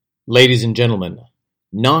Ladies and gentlemen,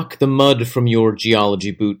 knock the mud from your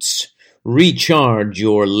geology boots, recharge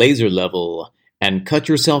your laser level, and cut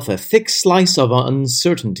yourself a thick slice of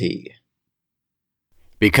uncertainty.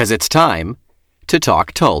 Because it's time to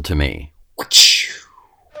talk Tull to me.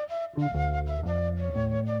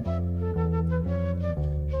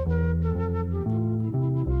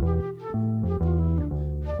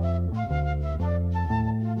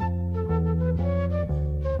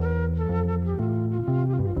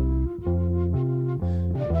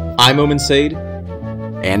 I'm Omen Said.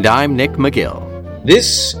 And I'm Nick McGill.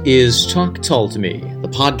 This is Talk Tull to Me, the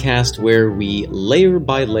podcast where we, layer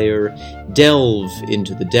by layer, delve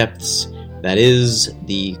into the depths that is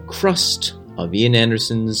the crust of Ian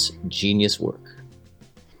Anderson's genius work.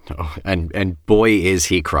 Oh, and boy is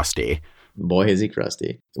he crusty. Boy is he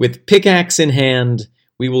crusty. With pickaxe in hand,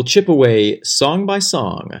 we will chip away song by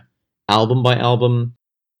song, album by album,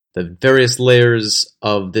 the various layers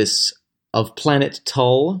of Planet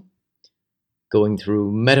Tull, going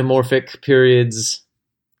through metamorphic periods.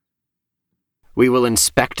 We will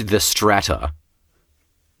inspect the strata.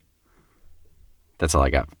 That's all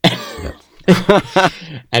I got.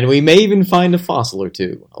 And we may even find a fossil or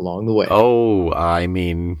two along the way. Oh, I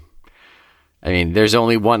mean, there's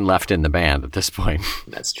only one left in the band at this point.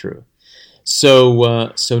 That's true.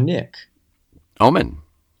 So Nick. Omen.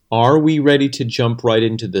 Are we ready to jump right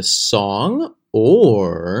into the song,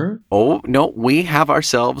 or... Oh, no, we have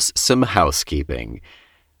ourselves some housekeeping.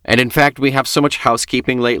 And in fact, we have so much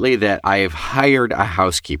housekeeping lately that I've hired a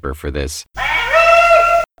housekeeper for this.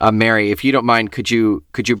 Mary, if you don't mind, could you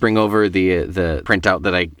bring over the printout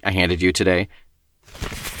that I handed you today?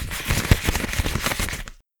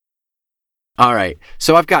 All right,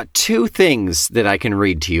 so I've got two things that I can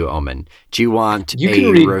read to you, Omen. Do you want You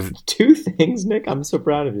can read two things, Nick? I'm so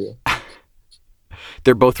proud of you.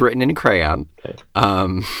 They're both written in crayon. Okay.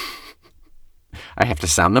 I have to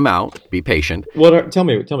sound them out. Be patient. Tell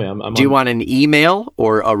me. Do you want an email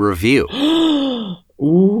or a review?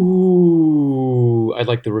 Ooh, I'd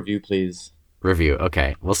like the review, please. Review.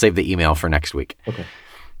 Okay, we'll save the email for next week. Okay.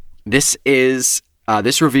 This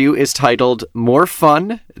review is titled "More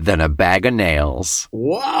Fun Than a Bag of Nails."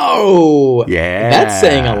 Whoa! Yeah, that's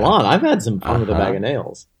saying a lot. I've had some fun with a bag of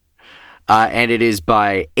nails. And it is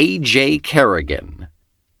by A.J. Kerrigan.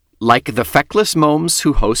 Like the feckless momes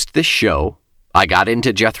who host this show, I got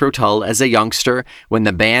into Jethro Tull as a youngster when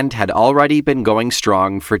the band had already been going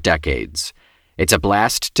strong for decades. It's a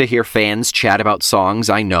blast to hear fans chat about songs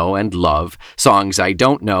I know and love, songs I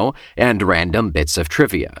don't know, and random bits of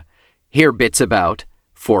trivia. Hear bits about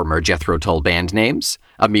former Jethro Tull band names,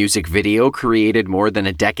 a music video created more than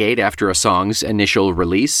a decade after a song's initial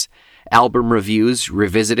release, album reviews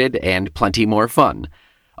revisited, and plenty more fun.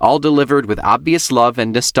 All delivered with obvious love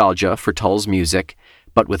and nostalgia for Tull's music,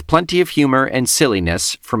 but with plenty of humor and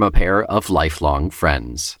silliness from a pair of lifelong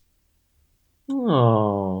friends.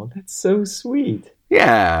 Oh, that's so sweet.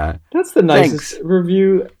 Yeah. That's the nicest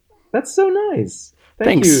review. That's so nice.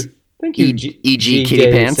 Thank you. Thank you, E.G.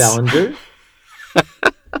 Kitty Pants. Salinger.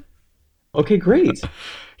 Okay, great.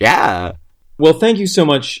 Yeah. Well, thank you so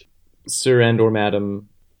much, sir and or madam,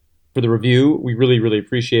 for the review. We really, really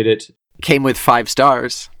appreciate it. Came with 5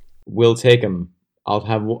 stars. We'll take them. I'll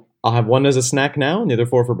have one as a snack now, and the other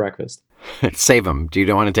 4 for breakfast. Save them. You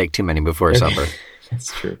don't want to take too many before supper.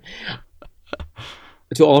 That's true.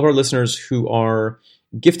 To all of our listeners who are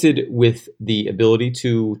gifted with the ability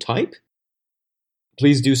to type,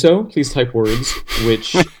 please do so. Please type words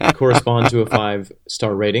which correspond to a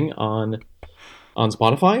 5-star rating on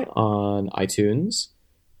Spotify, on iTunes.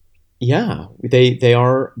 Yeah, they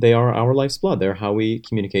are our life's blood. They're how we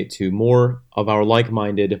communicate to more of our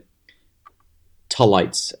like-minded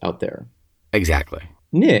Tullites out there. Exactly.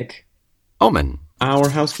 Nick. Omen. Our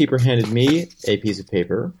housekeeper handed me a piece of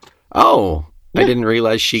paper. Oh, yeah. I didn't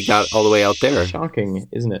realize she got all the way out there. Shocking,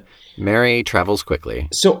 isn't it? Mary travels quickly.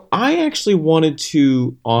 So I actually wanted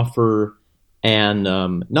to offer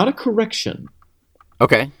not a correction.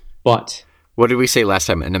 Okay. But... What did we say last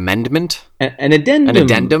time? An amendment? An addendum. An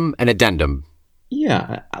addendum? An addendum.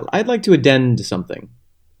 Yeah, I'd like to addend something.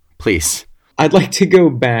 Please. I'd like to go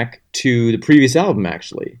back to the previous album,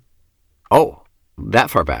 actually. Oh, that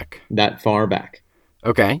far back. That far back.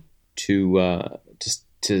 Okay. To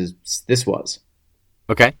This Was.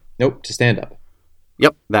 Okay. Nope, to Stand Up.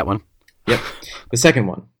 Yep, that one. Yep, the second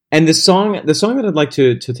one. And the song that I'd like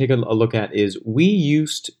to take a look at is We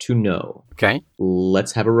Used to Know. Okay.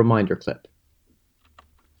 Let's have a reminder clip.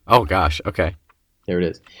 Oh, gosh. Okay. There it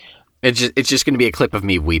is. It's just going to be a clip of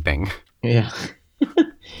me weeping. Yeah.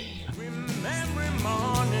 Every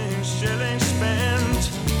morning shilling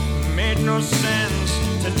spent made no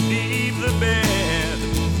sense to leave.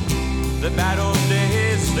 The bad old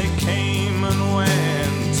days, they came and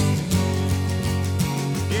went,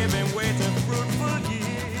 giving way to fruitful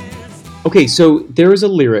years. Okay, so there is a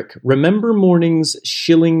lyric. Remember mornings,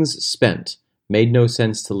 shillings spent. Made no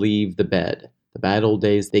sense to leave the bed. The bad old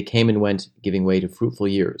days, they came and went, giving way to fruitful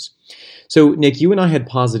years. So, Nick, you and I had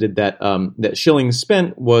posited that that shillings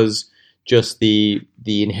spent was just the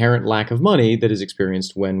inherent lack of money that is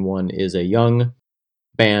experienced when one is a young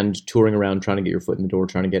band touring around trying to get your foot in the door,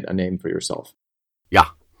 trying to get a name for yourself. Yeah.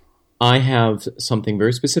 I have something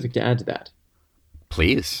very specific to add to that.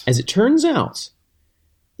 Please. As it turns out,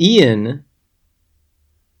 Ian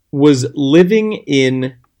was living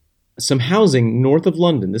in some housing north of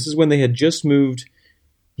London. This is when they had just moved.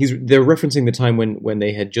 They're referencing the time when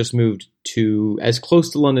they had just moved to as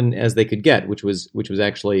close to London as they could get, which was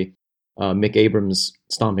actually Mick Abrams'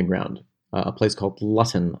 stomping ground, a place called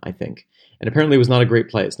Luton, I think. And apparently it was not a great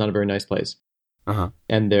place, not a very nice place. Uh-huh.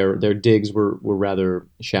 And their digs were rather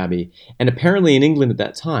shabby. And apparently in England at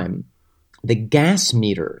that time, the gas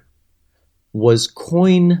meter was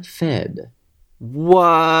coin-fed.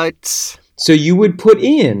 What? So you would put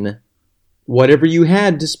in whatever you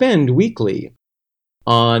had to spend weekly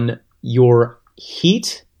on your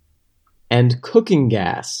heat and cooking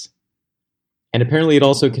gas. And apparently it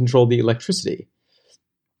also controlled the electricity.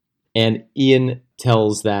 And Ian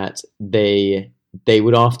tells that they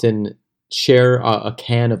would often share a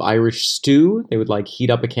can of Irish stew. They would heat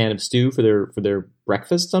up a can of stew for their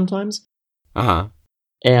breakfast sometimes. Uh-huh.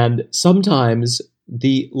 And sometimes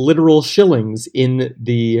the literal shillings in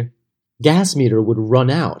the gas meter would run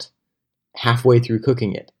out halfway through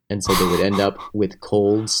cooking it. And so they would end up with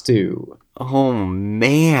cold stew. Oh,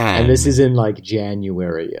 man. And this is in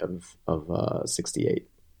January of 68.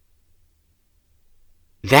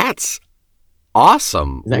 That's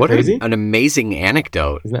awesome. Isn't that what crazy? An amazing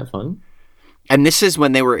anecdote. Isn't that fun? And this is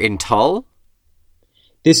when they were in Tull?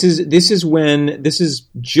 This is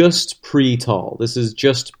just pre-Tull. This is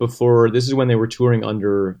just before. This is when they were touring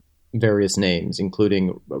under various names,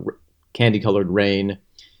 including Candy Colored Rain,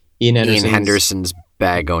 Ian Henderson's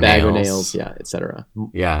Bag o' Nails, yeah, etc.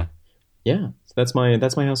 Yeah. Yeah. So that's my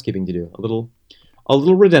housekeeping to do. A little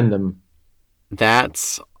redendum.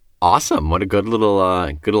 That's awesome. What a good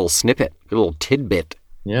little snippet, good little tidbit.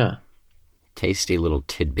 Yeah. Tasty little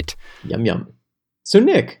tidbit. Yum yum. So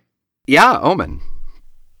Nick. Yeah, Omen.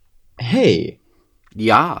 Hey.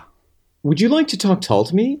 Yeah. Would you like to talk Tull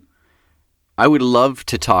to me? I would love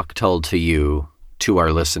to talk Tull to you, to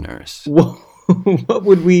our listeners. What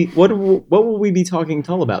will we be talking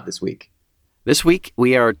Tull about this week? This week,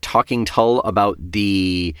 we are talking Tull about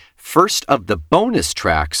the first of the bonus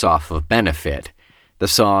tracks off of Benefit, the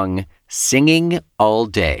song Singing All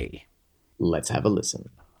Day. Let's have a listen.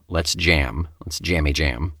 Let's jam. Let's jammy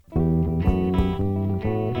jam.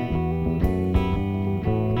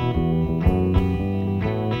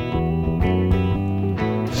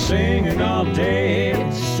 Singing all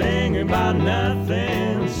day, singing about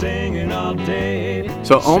nothing, singing all day.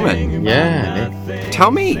 So, Omen, Yeah.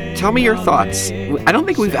 tell me your thoughts. I don't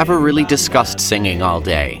think we've ever really discussed Singing All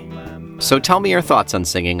Day. So tell me your thoughts on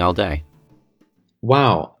Singing All Day.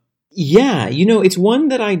 Wow. Yeah, it's one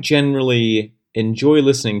that I generally enjoy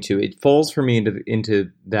listening to. It falls for me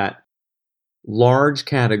into that large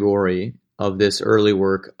category of this early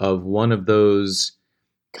work of one of those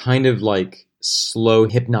kind of slow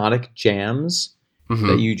hypnotic jams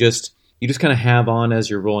that you just kind of have on as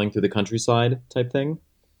you're rolling through the countryside type thing.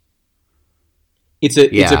 It's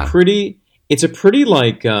a pretty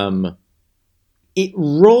it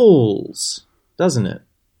rolls, doesn't it?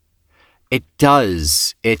 It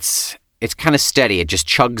does. It's kind of steady. It just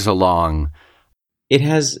chugs along. It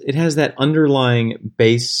has that underlying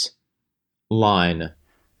bass line.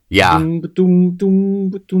 Yeah.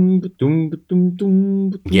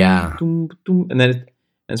 Yeah. And then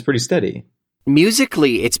it's pretty steady.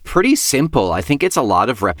 Musically, it's pretty simple. I think it's a lot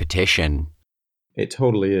of repetition. It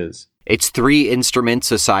totally is. It's 3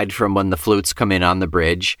 instruments aside from when the flutes come in on the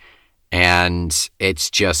bridge, and it's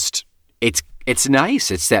just it's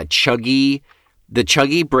nice. It's that chuggy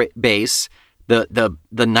bass, the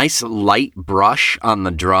nice light brush on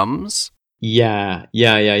the drums. Yeah.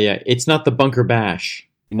 It's not the bunker bash.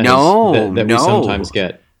 No, that we sometimes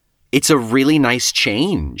get. It's a really nice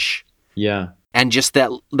change. Yeah. And just that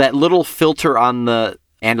little filter and a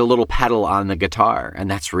little pedal on the guitar, and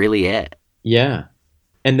that's really it. Yeah.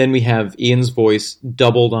 And then we have Ian's voice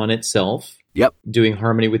doubled on itself. Yep. Doing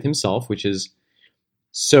harmony with himself, which is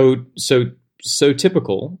so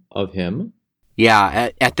typical of him.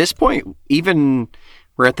 Yeah, at this point, even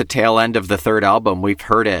we're at the tail end of the third album, we've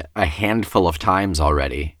heard it a handful of times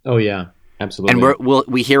already. Oh, yeah. Absolutely. And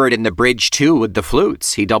we hear it in the bridge too with the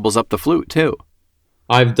flutes. He doubles up the flute too.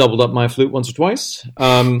 I've doubled up my flute once or twice.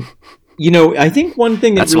 I think one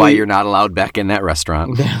thing that's why you're not allowed back in that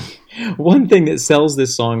restaurant. One thing that sells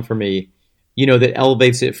this song for me, that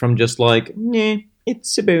elevates it from just like, nah,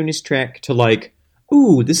 it's a bonus track to like,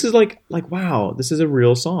 ooh, this is like wow, this is a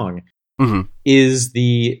real song. Mm-hmm. Is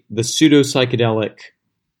the pseudo psychedelic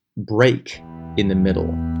break in the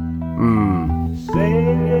middle.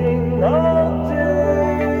 Singing all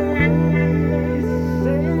day,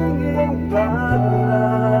 singing about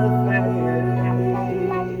nothing.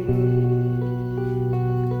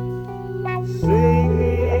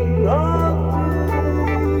 Singing all day,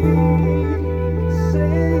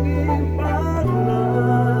 singing about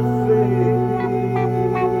nothing.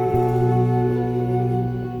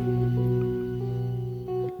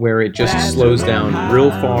 Where it just slows down real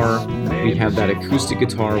far. We have that acoustic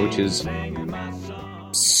guitar, which is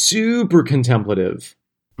super contemplative.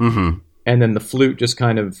 Mm-hmm. And then the flute just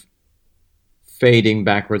kind of fading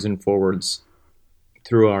backwards and forwards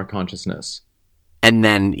through our consciousness. And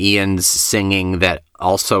then Ian's singing that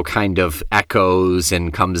also kind of echoes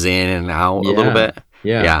and comes in and out a little bit.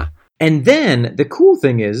 Yeah. And then the cool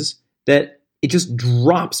thing is that it just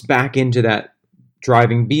drops back into that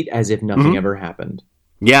driving beat as if nothing ever happened.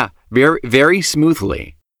 Yeah, very, very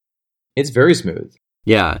smoothly. It's very smooth.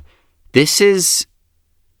 Yeah. This is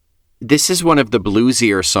one of the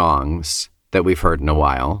bluesier songs that we've heard in a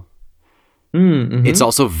while. Mm-hmm. It's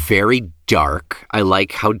also very dark. I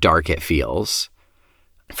like how dark it feels.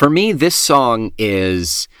 For me, this song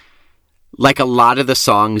is like a lot of the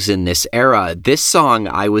songs in this era. This song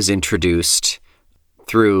I was introduced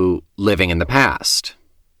through Living in the Past.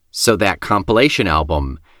 So that compilation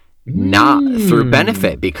album, not through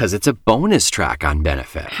Benefit, because it's a bonus track on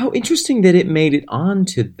Benefit. How interesting that it made it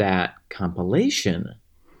onto that compilation.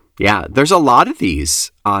 Yeah, there's a lot of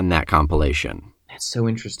these on that compilation. That's so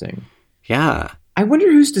interesting. Yeah. I wonder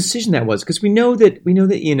whose decision that was, because we know that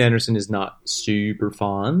Ian Anderson is not super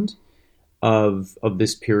fond of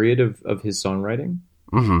this period of his songwriting.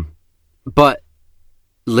 Mm-hmm. But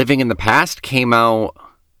Living in the Past came out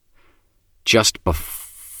just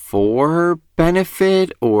before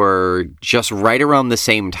Benefit, or just right around the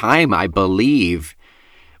same time, I believe,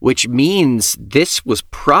 which means this was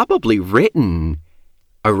probably written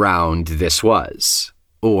around This Was,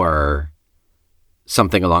 or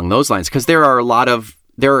something along those lines, because there are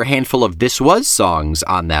a handful of This Was songs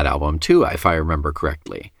on that album too, if I remember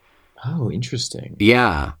correctly. Oh, interesting.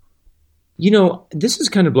 Yeah. This is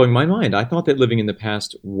kind of blowing my mind. I thought that Living in the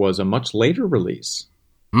Past was a much later release.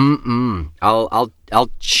 I'll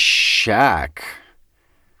check.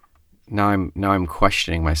 Now I'm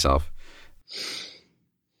questioning myself.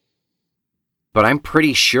 But I'm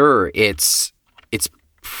pretty sure it's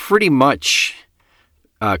pretty much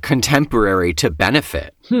contemporary to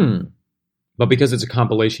Benefit. But because it's a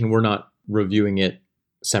compilation, we're not reviewing it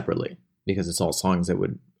separately, because it's all songs that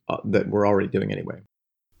we're already doing anyway.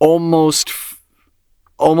 Almost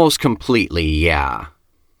completely, yeah.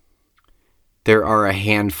 There are a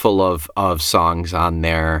handful of songs on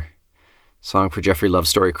there. Song for Jeffrey, Love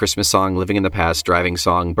Story, Christmas Song, Living in the Past, Driving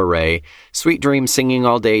Song, Beret, Sweet Dream, Singing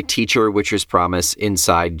All Day, Teacher, Witcher's Promise,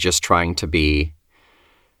 Inside, Just Trying to Be,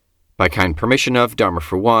 By Kind Permission of, Dharma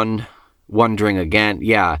for One, Wondering Again.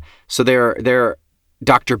 Yeah, so there.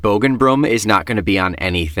 Dr. Bogenbrum is not going to be on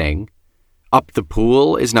anything. Up the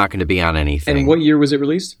Pool is not going to be on anything. And what year was it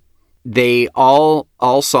released? They all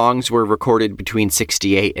songs were recorded between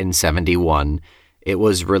 68 and 71. It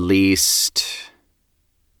was released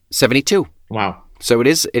 72. Wow. So it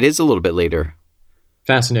is a little bit later.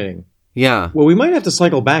 Fascinating. Yeah. Well, we might have to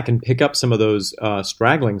cycle back and pick up some of those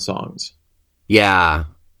straggling songs. Yeah.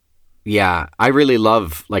 Yeah. I really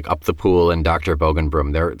love like Up the Pool and Dr.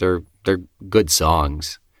 Bogenbrum. They're good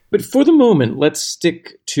songs. But for the moment, let's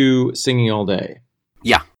stick to Singing All Day.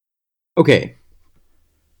 Yeah. Okay.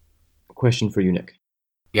 Question for you, Nick.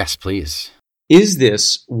 Yes, please. Is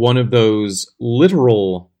this one of those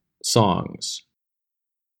literal songs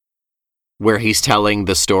where he's telling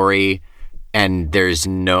the story and there's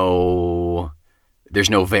no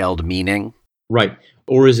veiled meaning? Right.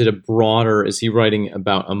 Or is he writing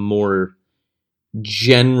about a more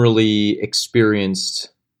generally experienced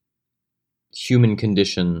human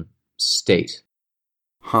condition state?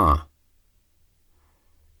 Huh.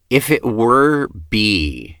 If it were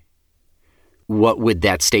B, what would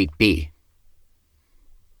that state be?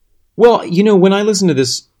 Well, when I listen to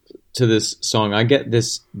this song, I get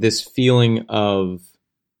this feeling of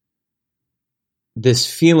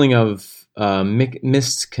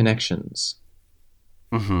missed connections.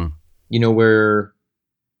 Mm-hmm. Where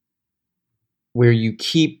where you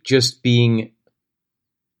keep just being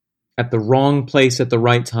at the wrong place at the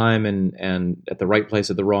right time and at the right place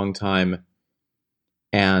at the wrong time.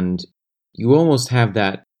 And you almost have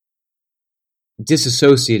that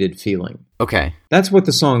disassociated feeling. Okay. That's what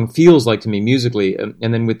the song feels like to me musically.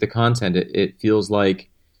 And then with the content, it feels like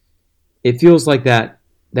that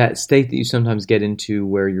state that you sometimes get into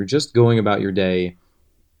where you're just going about your day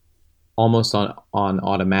almost on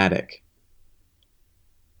automatic.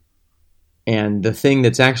 And the thing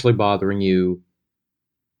that's actually bothering you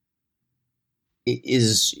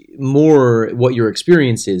is more what your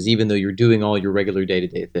experience is, even though you're doing all your regular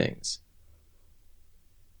day-to-day things.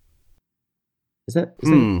 Is that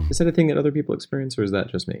a thing that other people experience, or is that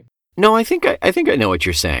just me? No, I think I know what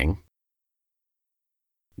you're saying.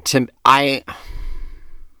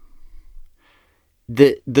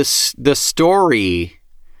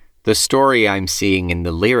 The story I'm seeing in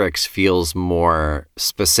the lyrics feels more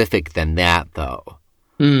specific than that, though.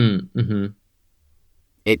 Mm-hmm.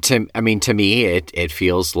 To me, it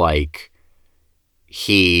feels like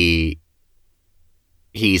he's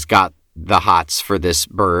got the hots for this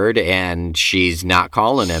bird, and she's not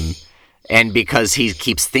calling him. And because he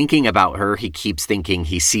keeps thinking about her, he keeps thinking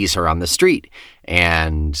he sees her on the street,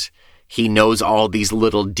 and he knows all these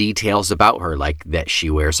little details about her, like that she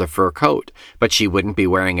wears a fur coat, but she wouldn't be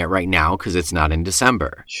wearing it right now because it's not in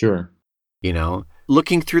December. Sure. You know,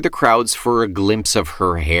 looking through the crowds for a glimpse of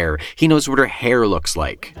her hair. He knows what her hair looks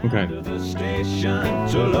like. Okay. To the station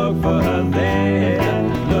to look for her there.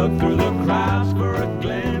 Look through the crowds for a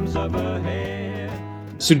glimpse of her hair.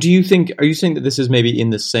 So are you saying that this is maybe in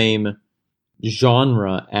the same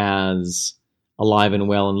genre as Alive and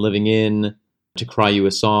Well and Living In, To Cry You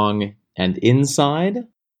a Song, and Inside?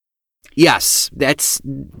 Yes, that's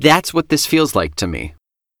what this feels like to me.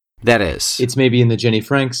 That is. It's maybe in the Jenny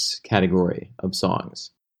Franks category of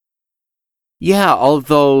songs. Yeah,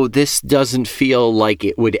 although this doesn't feel like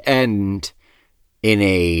it would end in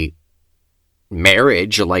a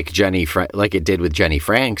marriage like like it did with Jenny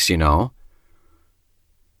Franks, you know?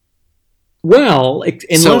 Well,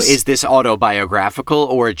 So is this autobiographical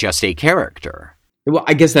or just a character? Well,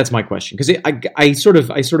 I guess that's my question, because I sort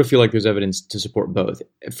of feel like there's evidence to support both.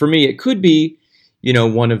 For me, it could be,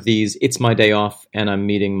 one of these, it's my day off and I'm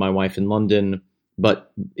meeting my wife in London,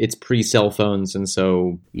 but it's pre-cell phones, and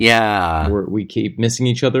so yeah, we keep missing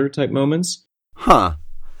each other type moments. Huh.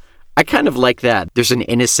 I kind of like that. There's an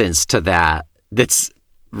innocence to that that's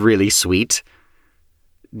really sweet.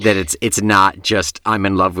 That it's not just I'm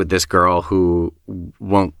in love with this girl who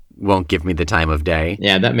won't give me the time of day.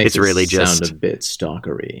 Yeah, that makes it really sound just a bit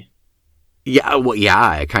stalkery. Yeah, well,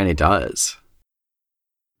 yeah, it kind of does.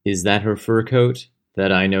 Is that her fur coat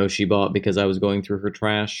that I know she bought because I was going through her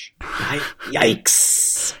trash?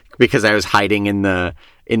 Yikes! Because I was hiding in the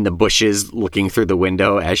bushes looking through the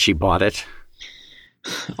window as she bought it.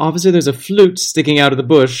 Officer, there's a flute sticking out of the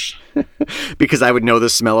bush. Because I would know the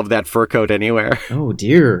smell of that fur coat anywhere. Oh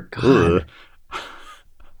dear God.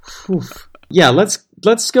 Yeah,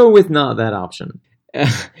 let's go with not that option.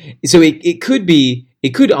 So it could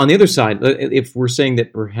on the other side, if we're saying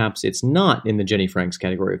that perhaps it's not in the Jenny Franks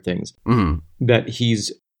category of things, that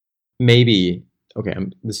he's maybe, okay,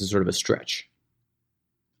 this is sort of a stretch.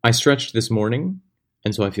 I stretched this morning,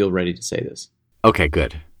 and so I feel ready to say this. Okay,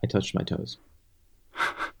 good. I touched my toes.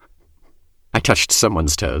 I touched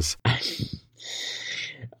someone's toes.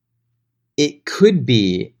 It could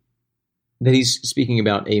be that he's speaking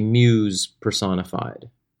about a muse personified.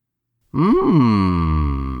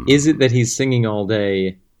 Is it that he's singing all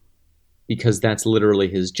day because that's literally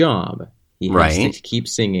his job? He has to keep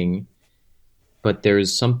singing, but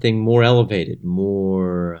there's something more elevated,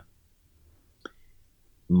 more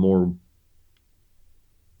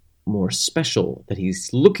special that he's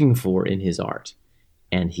looking for in his art.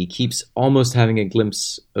 And he keeps almost having a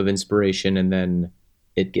glimpse of inspiration, and then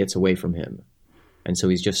it gets away from him. And so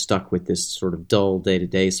he's just stuck with this sort of dull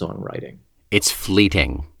day-to-day songwriting. It's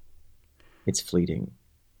fleeting. It's fleeting.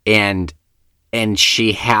 And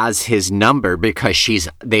she has his number because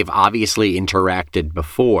they've obviously interacted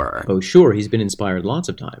before. Oh, sure, he's been inspired lots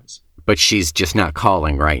of times. But she's just not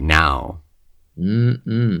calling right now.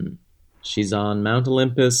 She's on Mount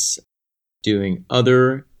Olympus doing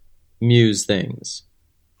other muse things.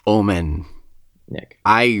 Omen. Nick.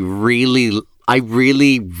 I really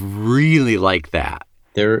like that.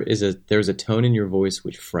 There's a tone in your voice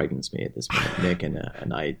which frightens me at this moment, Nick, and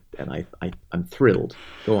I'm thrilled.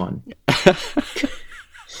 Go on.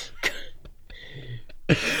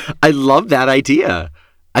 I love that idea.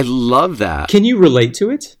 I love that. Can you relate to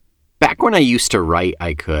it? Back when I used to write,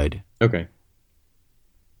 I could. Okay.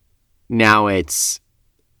 Now it's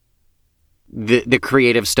the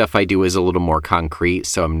creative stuff I do is a little more concrete,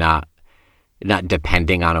 so I'm not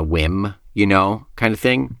depending on a whim, kind of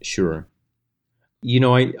thing. Sure.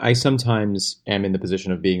 I sometimes am in the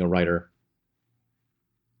position of being a writer.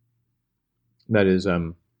 That is,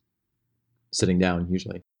 sitting down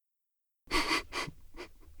usually.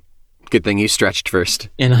 Good thing you stretched first.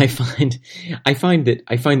 And I find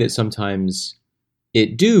that sometimes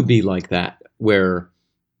it do be like that, where,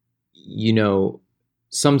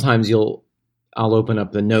 sometimes I'll open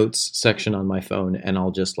up the notes section on my phone and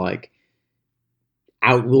I'll just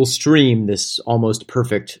will stream this almost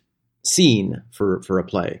perfect scene for a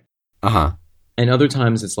play. Uh-huh. And other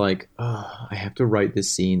times it's like, oh, I have to write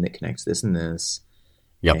this scene that connects this and this.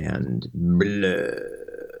 Yep. And blah.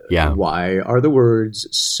 Yeah. Why are the words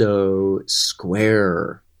so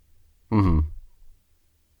square? Mm-hmm.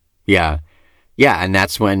 Yeah. Yeah, and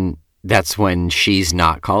that's when she's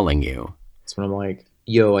not calling you. That's when I'm like,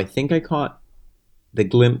 yo, I think I caught the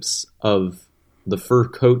glimpse of the fur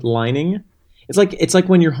coat lining. It's like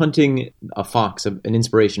when you're hunting a fox, an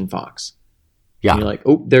inspiration fox. Yeah. And you're like,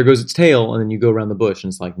 oh, there goes its tail, and then you go around the bush,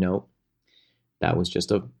 and it's like, no, that was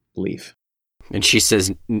just a leaf. And she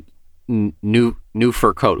says, new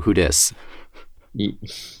fur coat, who dis?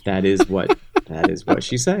 That is what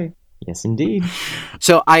she say. Yes, indeed.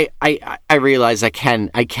 So I realize I can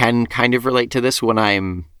kind of relate to this when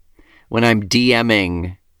I'm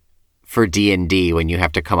DMing for D&D, when you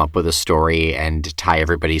have to come up with a story and tie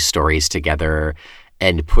everybody's stories together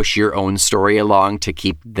and push your own story along to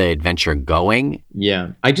keep the adventure going.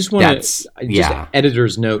 Yeah. I just want to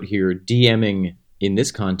editor's note here, DMing in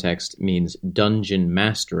this context means dungeon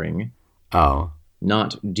mastering. Oh.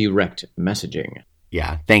 Not direct messaging.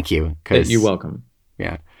 Yeah, thank you. You're welcome.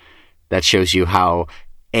 Yeah. That shows you how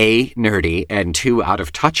A, nerdy, and 2, out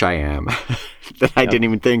of touch I am. That I didn't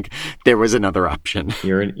even think there was another option.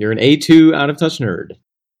 You're an A2 out of touch nerd.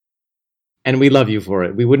 And we love you for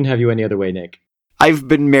it. We wouldn't have you any other way, Nick. I've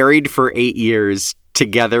been married for 8 years,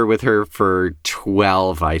 together with her for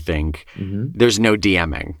 12, I think. Mm-hmm. There's no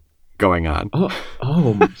DMing going on.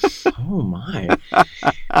 Oh my.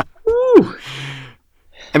 Woo.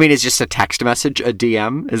 I mean, it's just a text message, a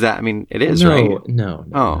DM? Is that, it is, right? No,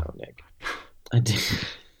 Nick.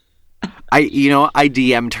 I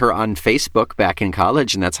DM'd her on Facebook back in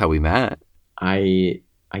college, and that's how we met. I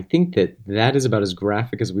think that is about as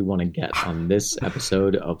graphic as we want to get on this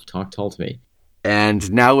episode of Talk Tall to Me.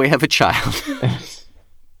 And now we have a child.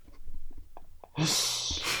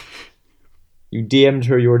 You DM'd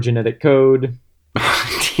her your genetic code.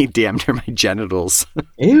 He DM'd her my genitals.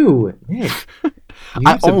 Ew, Nick.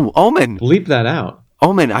 Omen. Bleep that out.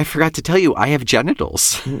 Omen, I forgot to tell you, I have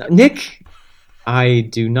genitals. Nick, I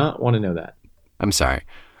do not want to know that. I'm sorry.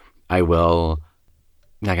 I will.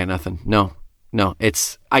 I got nothing. No.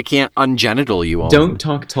 I can't ungenital you all. Don't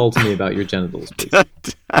talk tall to me about your genitals, please.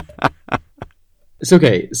 It's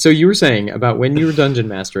okay. So you were saying about when you were dungeon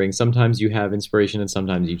mastering, sometimes you have inspiration and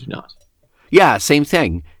sometimes you do not. Yeah, same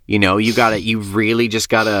thing. You really just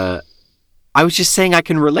gotta. I was just saying I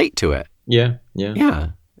can relate to it. Yeah.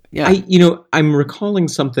 I'm recalling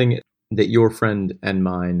something that your friend and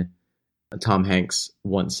mine, Tom Hanks,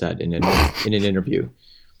 once said in an interview.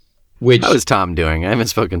 Which, how is Tom doing? I haven't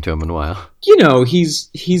spoken to him in a while. He's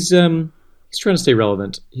trying to stay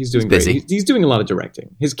relevant. He's doing busy. Great. He's doing a lot of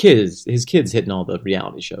directing. His kids hitting all the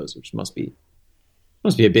reality shows, which must be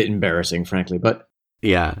a bit embarrassing, frankly. But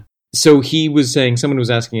yeah. So he was saying, someone was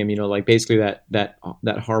asking him, basically that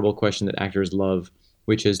horrible question that actors love,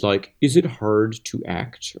 which is like, is it hard to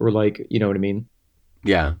act? Or you know what I mean?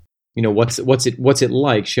 Yeah. What's it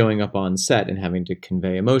like showing up on set and having to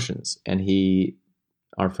convey emotions? And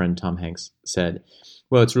our friend Tom Hanks said,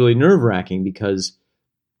 well, it's really nerve-wracking because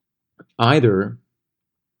either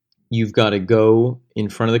you've got to go in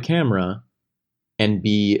front of the camera and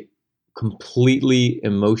be completely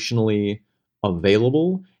emotionally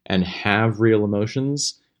available and have real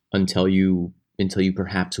emotions until you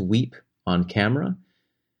perhaps weep on camera.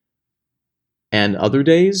 And other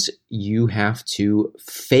days, you have to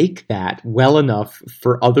fake that well enough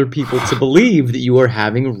for other people to believe that you are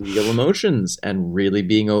having real emotions and really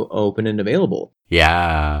being open and available.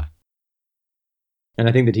 Yeah. And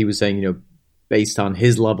I think that he was saying, based on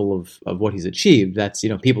his level of what he's achieved, that's,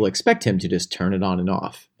 people expect him to just turn it on and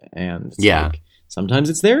off. And sometimes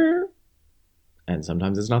it's there and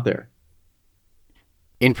sometimes it's not there.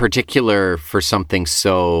 In particular, for something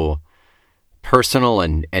so personal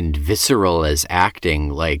and visceral as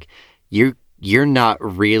acting, you're not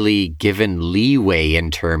really given leeway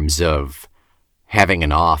in terms of having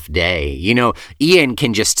an off day. Ian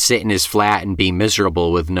can just sit in his flat and be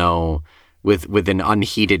miserable with no with an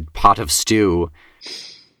unheated pot of stew,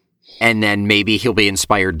 and then maybe he'll be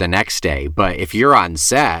inspired the next day. But if you're on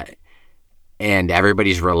set and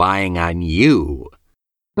everybody's relying on you,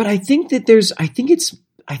 but I think that I think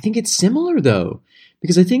it's similar though,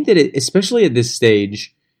 because I think that especially at this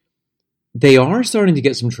stage, they are starting to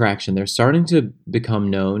get some traction. They're starting to become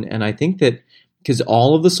known, and I think that because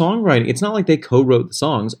all of the songwriting, it's not like they co-wrote the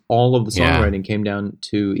songs. All of the songwriting came down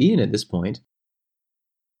to Ian at this point.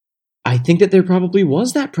 I think that there probably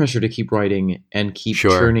was that pressure to keep writing and keep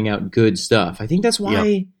churning out good stuff. I think that's why.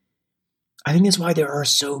 Yep. I think that's why there are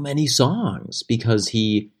so many songs, because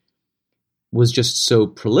he was just so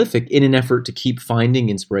prolific in an effort to keep finding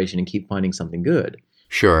inspiration and keep finding something good.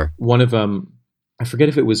 Sure. One of I forget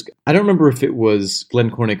if it was, I don't remember if it was Glenn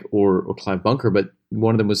Cornick or Clive Bunker, but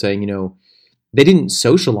one of them was saying, they didn't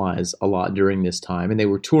socialize a lot during this time, and they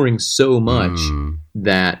were touring so much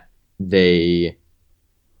that they,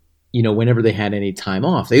 whenever they had any time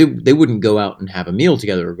off, they wouldn't go out and have a meal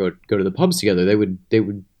together or go to the pubs together. They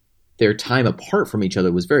would their time apart from each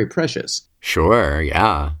other was very precious. Sure,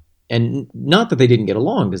 yeah. And not that they didn't get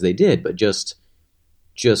along, because they did, but just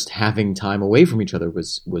having time away from each other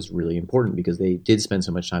was really important, because they did spend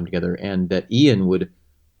so much time together, and that Ian would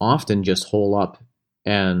often just hole up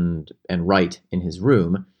and write in his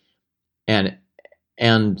room. And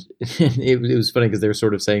it was funny because they were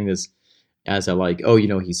sort of saying this as a like,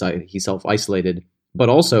 he self-isolated, but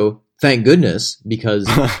also thank goodness, because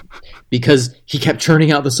he kept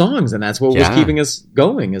churning out the songs, and that's what was keeping us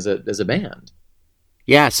going as a band.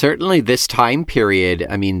 Yeah, certainly this time period.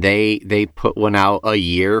 I mean, they put one out a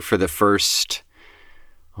year for the first,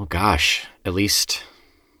 at least,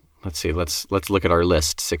 let's see, let's look at our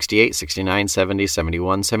list. 68, 69, 70,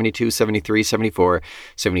 71, 72, 73, 74,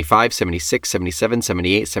 75, 76, 77,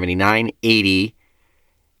 78, 79, 80.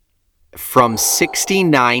 From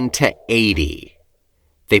 69 to 80,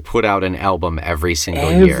 they put out an album every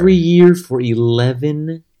single year. Every year for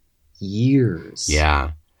 11 years.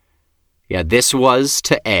 Yeah. Yeah, this was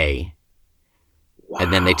to A. Wow.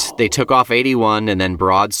 And then they took off 81, and then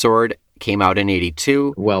Broadsword came out in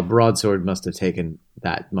 82. Well, Broadsword must have taken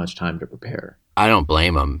that much time to prepare. I don't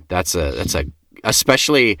blame them. That's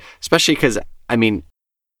especially because, I mean,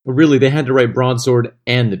 really, they had to write Broadsword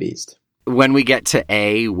and The Beast. When we get to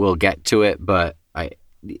A, we'll get to it, but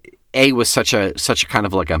A was such a kind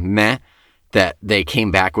of like a meh that they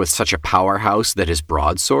came back with such a powerhouse that is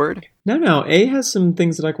Broadsword. No, A has some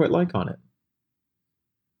things that I quite like on it.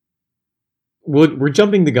 We're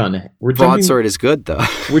jumping the gun. Broadsword is good though.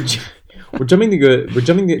 We're jumping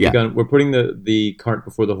the gun. We're putting the cart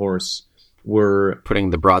before the horse. We're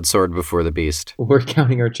putting the broadsword before the beast. We're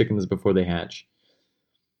counting our chickens before they hatch.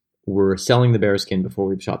 We're selling the bearskin before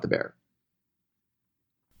we've shot the bear.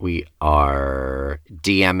 We are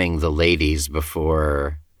DMing the ladies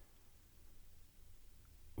before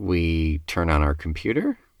we turn on our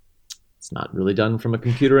computer. It's not really done from a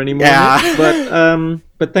computer anymore, Nick,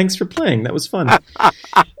 but thanks for playing. That was fun.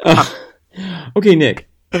 Okay, Nick.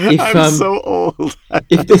 I'm so old.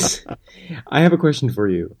 I have a question for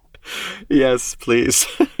you. Yes, please.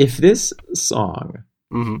 If this song,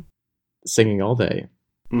 Singing All Day,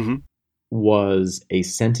 was a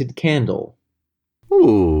scented candle,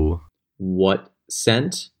 ooh, what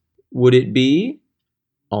scent would it be?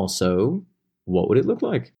 Also, what would it look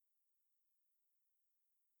like?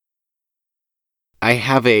 I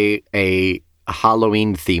have a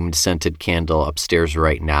Halloween themed scented candle upstairs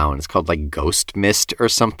right now, and it's called like Ghost Mist or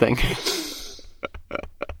something.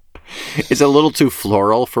 It's a little too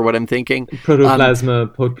floral for what I'm thinking. Protoplasma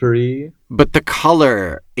potpourri. But the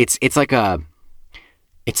color, it's like a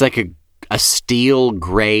steel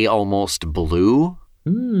gray, almost blue.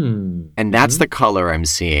 And that's the color I'm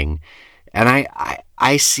seeing. And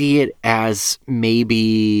I see it as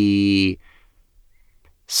maybe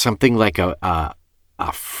something like a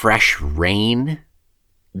fresh rain.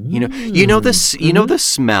 You know the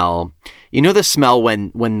smell. You know the smell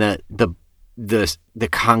when the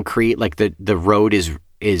concrete, like the road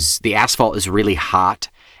is the asphalt is really hot,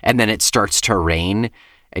 and then it starts to rain,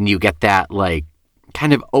 and you get that like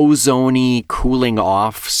kind of ozone-y cooling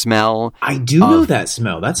off smell. I do know that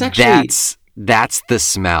smell. That's actually that's the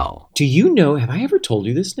smell. Do you know? Have I ever told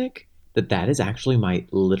you this, Nick? That is actually my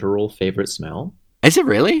literal favorite smell. Is it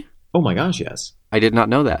really? Oh my gosh, yes. I did not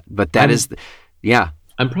know that, but that is, yeah.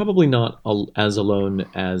 I'm probably not as alone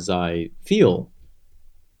as I feel.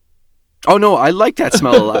 Oh no, I like that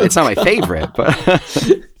smell a lot. It's not my favorite, but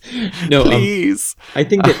no, please. I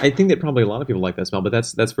think that probably a lot of people like that smell, but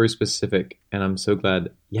that's very specific, and I'm so glad.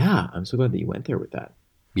 Yeah, I'm so glad that you went there with that.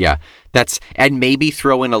 Yeah, and maybe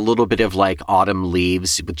throw in a little bit of like autumn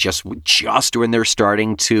leaves with just when they're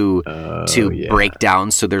starting to break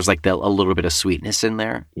down. So there's like a little bit of sweetness in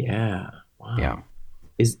there. Yeah. Wow. Yeah.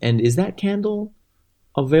 Is that candle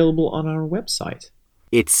available on our website?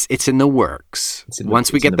 It's in the works.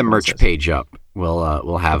 Once we get the merch page up,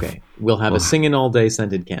 we'll have a singing all day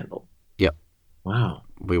scented candle. Yep. Wow.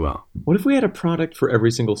 We will. What if we had a product for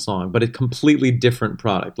every single song, but a completely different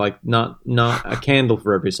product, like not a candle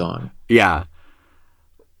for every song? Yeah.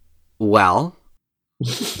 Well,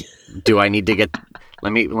 do I need to get?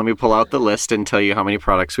 Let me pull out the list and tell you how many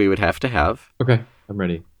products we would have to have. Okay, I'm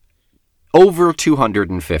ready. Over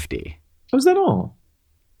 250. Oh, is that all?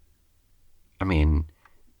 I mean,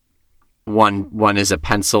 one is a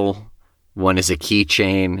pencil. One is a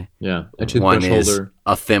keychain. Yeah, a toothbrush one is holder.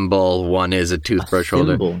 A thimble. One is a toothbrush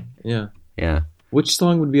holder. Yeah. Yeah. Which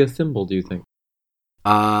song would be a thimble, do you think?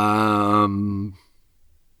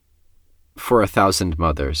 For 1,000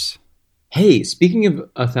 Mothers. Hey, speaking of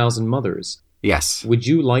 1,000 Mothers. Yes. Would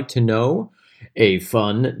you like to know a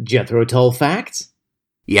fun Jethro Tull fact?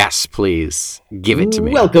 Yes, please. Give it to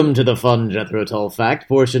me. Welcome to the fun Jethro Tull fact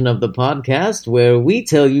portion of the podcast, where we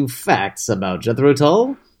tell you facts about Jethro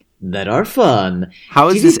Tull that are fun. How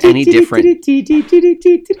is this any different?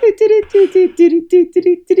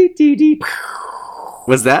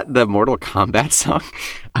 Was that the Mortal Kombat song?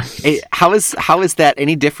 How is that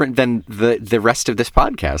any different than the rest of this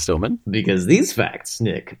podcast, Omen? Because these facts,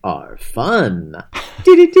 Nick, are fun.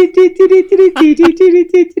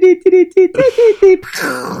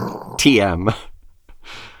 TM.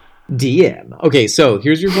 DM. Okay, so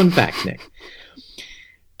here's your fun fact, Nick.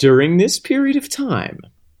 During this period of time,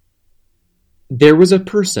 there was a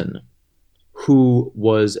person who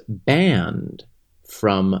was banned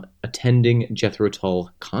from attending Jethro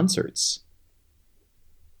Tull concerts.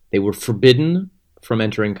 They were forbidden from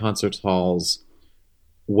entering concert halls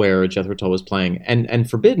where Jethro Tull was playing. And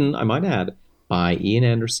forbidden, I might add, by Ian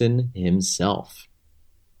Anderson himself.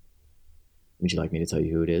 Would you like me to tell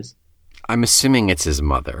you who it is? I'm assuming it's his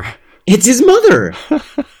mother. It's his mother!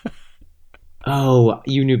 Oh,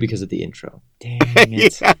 you knew because of the intro. Dang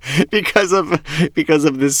it. Yeah, because of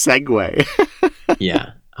this segue.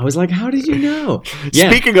 Yeah. I was like, how did you know?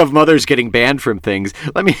 Yeah. Speaking of mothers getting banned from things,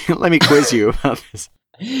 let me quiz you about this.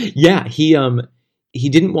 Yeah, he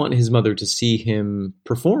didn't want his mother to see him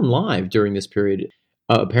perform live during this period.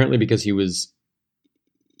 Apparently because he was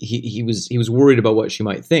worried about what she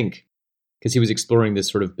might think, because he was exploring this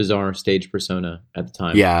sort of bizarre stage persona at the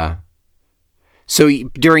time. Yeah. So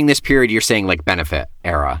during this period, you're saying like benefit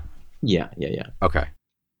era. Yeah. Okay.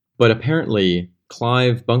 But apparently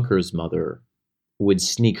Clive Bunker's mother would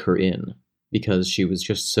sneak her in because she was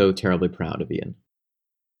just so terribly proud of Ian.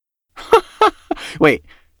 Wait,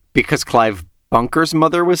 because Clive Bunker's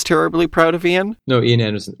mother was terribly proud of Ian? No, Ian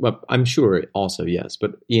Anderson. Well, I'm sure also, yes.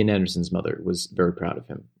 But Ian Anderson's mother was very proud of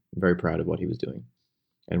him, very proud of what he was doing,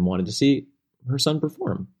 and wanted to see her son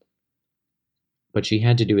perform. But she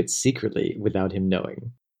had to do it secretly without him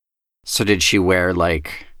knowing. So did she wear,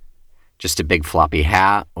 like, just a big floppy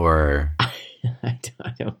hat, or? I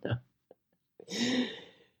don't know.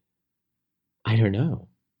 I don't know.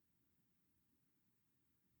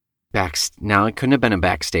 Now, it couldn't have been a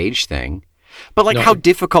backstage thing. But, like, No. how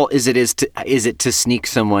difficult is it to sneak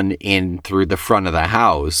someone in through the front of the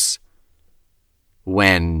house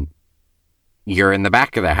when you're in the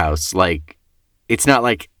back of the house? Like, it's not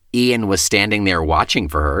like Ian was standing there watching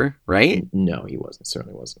for her, right? No, he wasn't.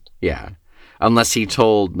 Certainly wasn't. Yeah. Unless he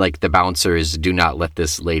told, like, the bouncers, do not let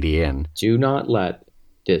this lady in. Do not let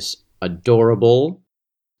this adorable,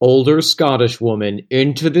 older Scottish woman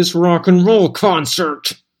into this rock and roll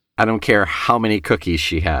concert. I don't care how many cookies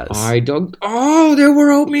she has. I don't. Oh, there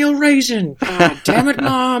were oatmeal raisin. God damn it,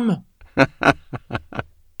 Mom.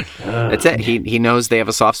 That's it. He knows they have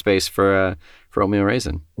a soft space for oatmeal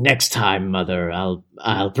raisin. Next time, Mother,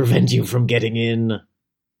 I'll prevent you from getting in.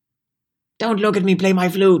 Don't look at me play my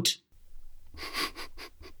flute.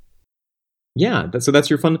 Yeah, so that's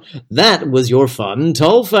your fun. That was your fun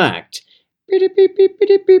Tull fact.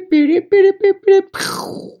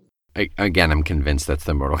 Again, I'm convinced that's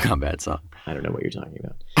the Mortal Kombat song. I don't know what you're talking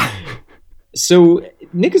about. So,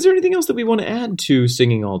 Nick, is there anything else that we want to add to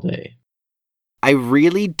Singing All Day? I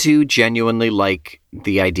really do genuinely like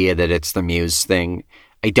the idea that it's the Muse thing.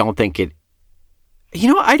 I don't think it...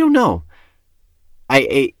 I don't know.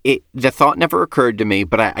 The thought never occurred to me,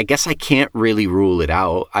 but I guess I can't really rule it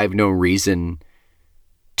out. I have no reason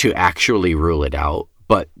to actually rule it out,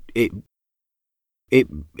 but it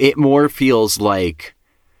more feels like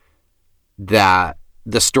that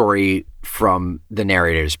the story from the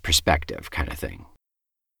narrator's perspective kind of thing.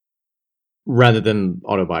 rather than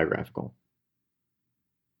autobiographical.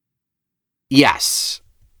 Yes,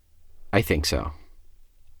 I think so.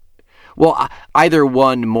 Well, either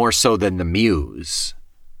one more so than the Muse.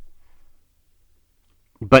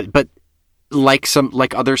 But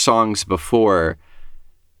like other songs before,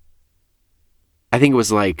 I think it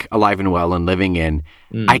was like Alive and Well and Living In.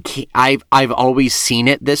 I've always seen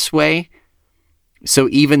it this way. So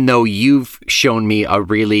even though you've shown me a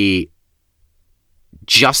really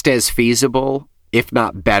just as feasible, if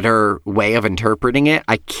not better, way of interpreting it,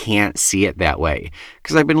 I can't see it that way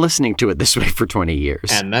because I've been listening to it this way for 20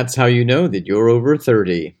 years. And that's how you know that you're over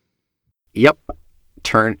 30. Yep.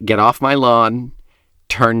 Get off my lawn.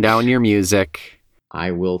 Turn down your music.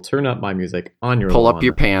 I will turn up my music on your Pull lawn. up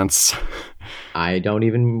your pants. I don't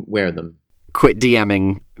even wear them. Quit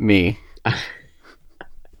DMing me.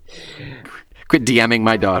 Quit DMing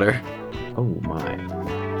my daughter. Oh my.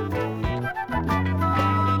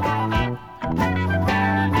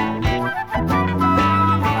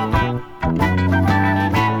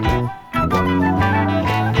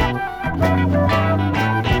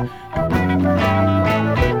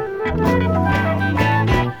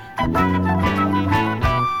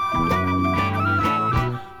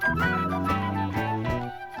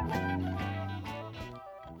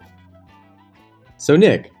 So,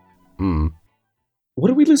 Nick, what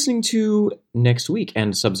are we listening to next week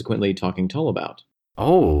and subsequently Talking Tall about?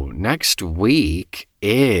 Oh, next week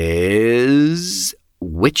is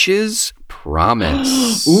Witch's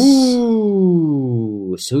Promise.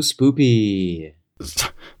 Ooh, so spoopy.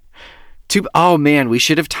 Oh, man, we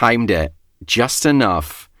should have timed it just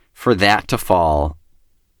enough for that to fall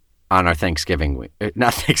on our Thanksgiving week.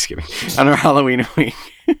 Not Thanksgiving, on our Halloween week.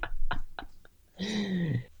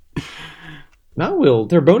 No,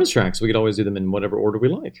 they're bonus tracks. We could always do them in whatever order we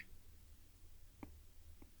like.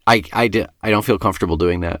 I don't feel comfortable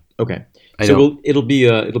doing that. Okay, it'll be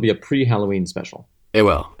a pre-Halloween special. It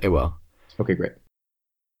will. Okay, great.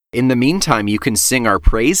 In the meantime, you can sing our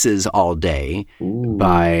praises all day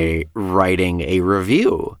by writing a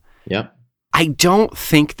review. Yep. I don't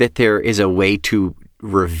think that there is a way to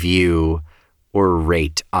review or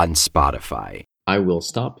rate on Spotify. I will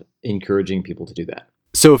stop encouraging people to do that.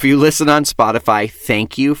 So if you listen on Spotify,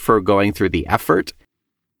 thank you for going through the effort.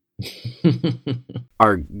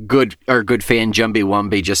 Our good fan Jumbie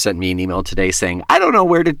Wumbie just sent me an email today saying, I don't know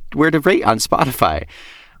where to rate on Spotify.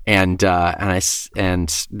 And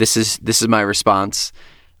this is my response.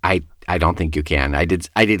 I don't think you can. I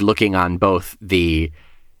did looking on both the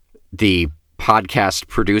podcast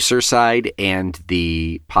producer side and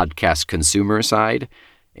the podcast consumer side,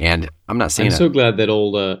 and I'm not saying. I'm so glad that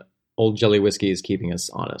old Jelly Whiskey is keeping us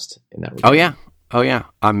honest in that regard. Oh yeah.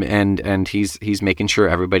 And he's making sure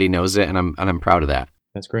everybody knows it, and I'm proud of that.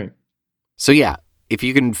 That's great. So yeah, if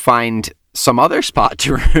you can find some other spot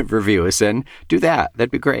to review us in, do that.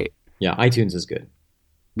 That'd be great. Yeah, iTunes is good.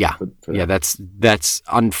 Yeah, for yeah. That's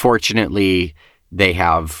unfortunately they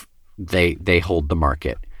hold the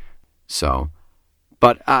market. So,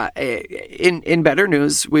 but in better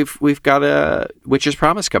news, we've got a Witch's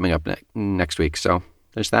Promise coming up next week. So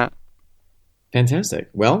there's that. Fantastic.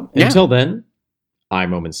 Well, until then,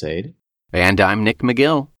 I'm Omen Sade. And I'm Nick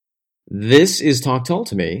McGill. This is Talk Tall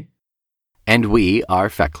to Me. And we are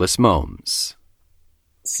Feckless Momes.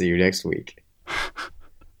 See you next week.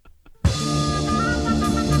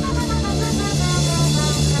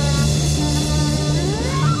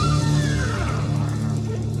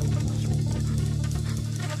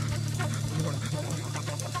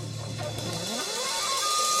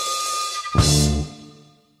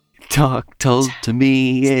 Talk Told to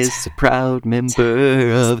Me is a proud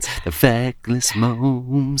member of the Feckless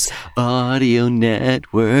Momes Audio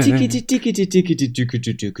Network. That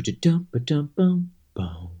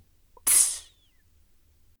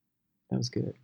was good.